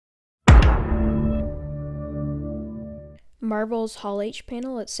Marvel's Hall H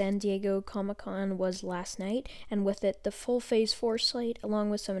panel at San Diego Comic-Con was last night, and with it, the full Phase 4 slate, along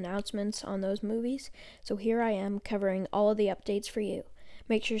with some announcements on those movies. So here I am covering all of the updates for you.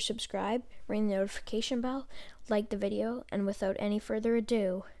 Make sure to subscribe, ring the notification bell, like the video, and without any further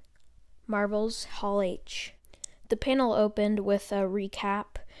ado, Marvel's Hall H. The panel opened with a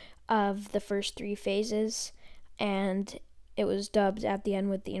recap of the first 3 phases, and it was dubbed at the end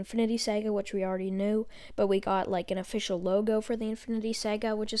with the Infinity Saga, which we already knew, but we got like an official logo for the Infinity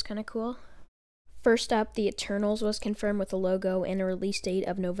Saga, which is kind of cool. First up, the Eternals was confirmed with a logo and a release date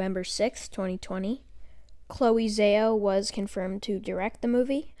of November 6th, 2020. Chloe Zhao was confirmed to direct the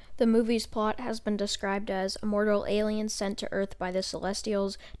movie. The movie's plot has been described as immortal aliens sent to Earth by the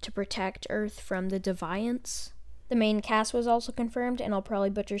Celestials to protect Earth from the Deviants. The main cast was also confirmed, and I'll probably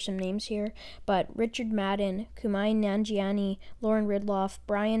butcher some names here, but Richard Madden, Kumail Nanjiani, Lauren Ridloff,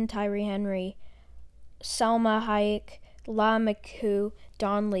 Brian Tyree Henry, Salma Hayek, La McHugh,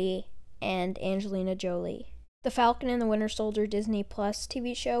 Don Lee, and Angelina Jolie. The Falcon and the Winter Soldier Disney Plus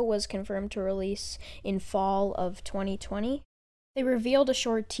TV show was confirmed to release in fall of 2020. They revealed a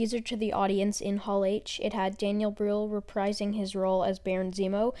short teaser to the audience in Hall H. It had Daniel Brühl reprising his role as Baron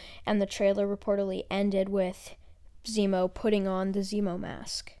Zemo, and the trailer reportedly ended with Zemo putting on the Zemo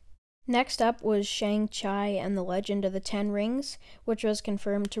mask. Next up was Shang-Chi and the Legend of the Ten Rings, which was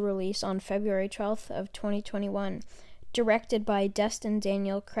confirmed to release on February 12th of 2021. Directed by Destin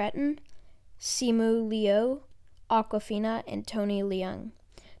Daniel Cretton, Simu Liu, Awkwafina, and Tony Leung.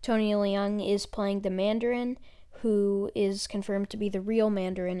 Tony Leung is playing the Mandarin, who is confirmed to be the real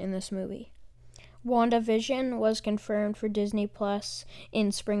Mandarin in this movie. WandaVision was confirmed for Disney Plus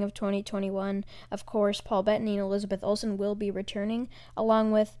in spring of 2021. Of course, Paul Bettany and Elizabeth Olsen will be returning,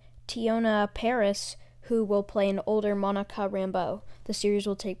 along with Tiona Paris, who will play an older Monica Rambeau. The series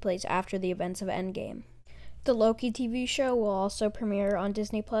will take place after the events of Endgame. The Loki TV show will also premiere on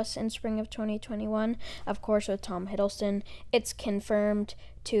Disney Plus in spring of 2021, of course with Tom Hiddleston. It's confirmed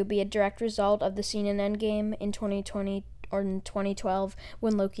to be a direct result of the scene in Endgame in 2020 or in 2012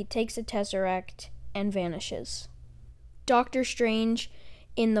 when Loki takes the Tesseract and vanishes. Doctor Strange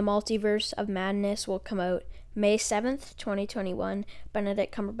in the Multiverse of Madness will come out May 7th, 2021.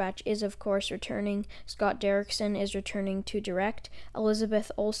 Benedict Cumberbatch is, of course, returning. Scott Derrickson is returning to direct.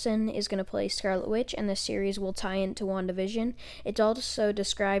 Elizabeth Olsen is going to play Scarlet Witch, and the series will tie into WandaVision. It's also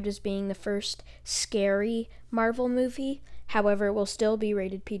described as being the first scary Marvel movie. However, it will still be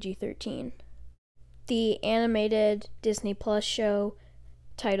rated PG-13. The animated Disney Plus show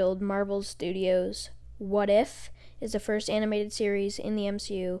titled Marvel Studios' What If is the first animated series in the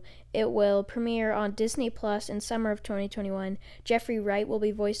MCU. It will premiere on Disney Plus in summer of 2021. Jeffrey Wright will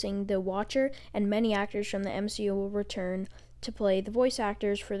be voicing the Watcher, and many actors from the MCU will return to play the voice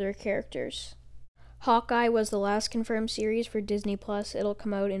actors for their characters. Hawkeye was the last confirmed series for Disney Plus. It'll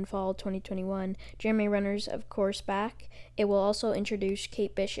come out in fall 2021. Jeremy Renner's, of course, back. It will also introduce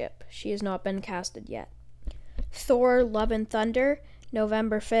Kate Bishop. She has not been casted yet. Thor: Love and Thunder,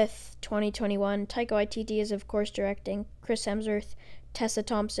 November 5th, 2021. Taika Waititi is, of course, directing. Chris Hemsworth, Tessa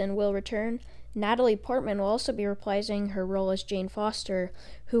Thompson will return. Natalie Portman will also be reprising her role as Jane Foster,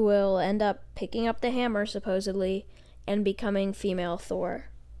 who will end up picking up the hammer, supposedly, and becoming female Thor.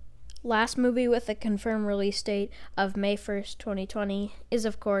 Last movie with a confirmed release date of May 1st, 2020 is,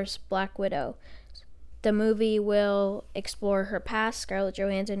 of course, Black Widow. The movie will explore her past. Scarlett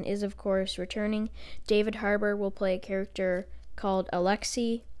Johansson is, of course, returning. David Harbour will play a character called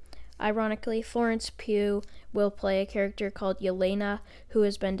Alexei. Ironically, Florence Pugh will play a character called Yelena, who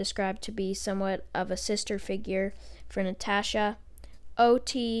has been described to be somewhat of a sister figure for Natasha.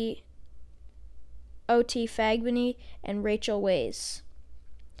 O.T. Fagbany and Rachel Weisz.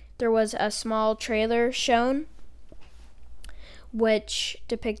 There was a small trailer shown which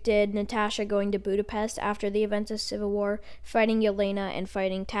depicted Natasha going to Budapest after the events of Civil War, fighting Yelena and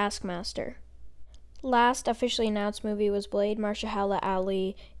fighting Taskmaster. Last officially announced movie was Blade. Mahershala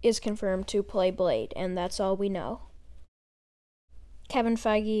Ali is confirmed to play Blade, and that's all we know. Kevin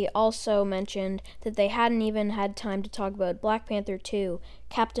Feige also mentioned that they hadn't even had time to talk about Black Panther 2,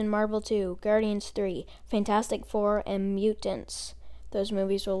 Captain Marvel 2, Guardians 3, Fantastic Four, and Mutants. Those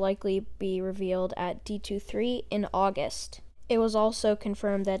movies will likely be revealed at D23 in August. It was also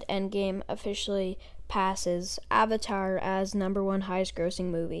confirmed that Endgame officially passes Avatar as #1 highest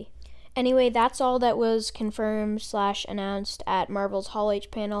grossing movie. Anyway, that's all that was confirmed/announced at Marvel's Hall H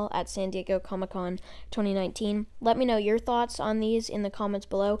panel at San Diego Comic-Con 2019. Let me know your thoughts on these in the comments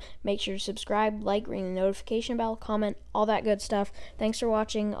below. Make sure to subscribe, like, ring the notification bell, comment, all that good stuff. Thanks for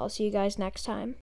watching. I'll see you guys next time.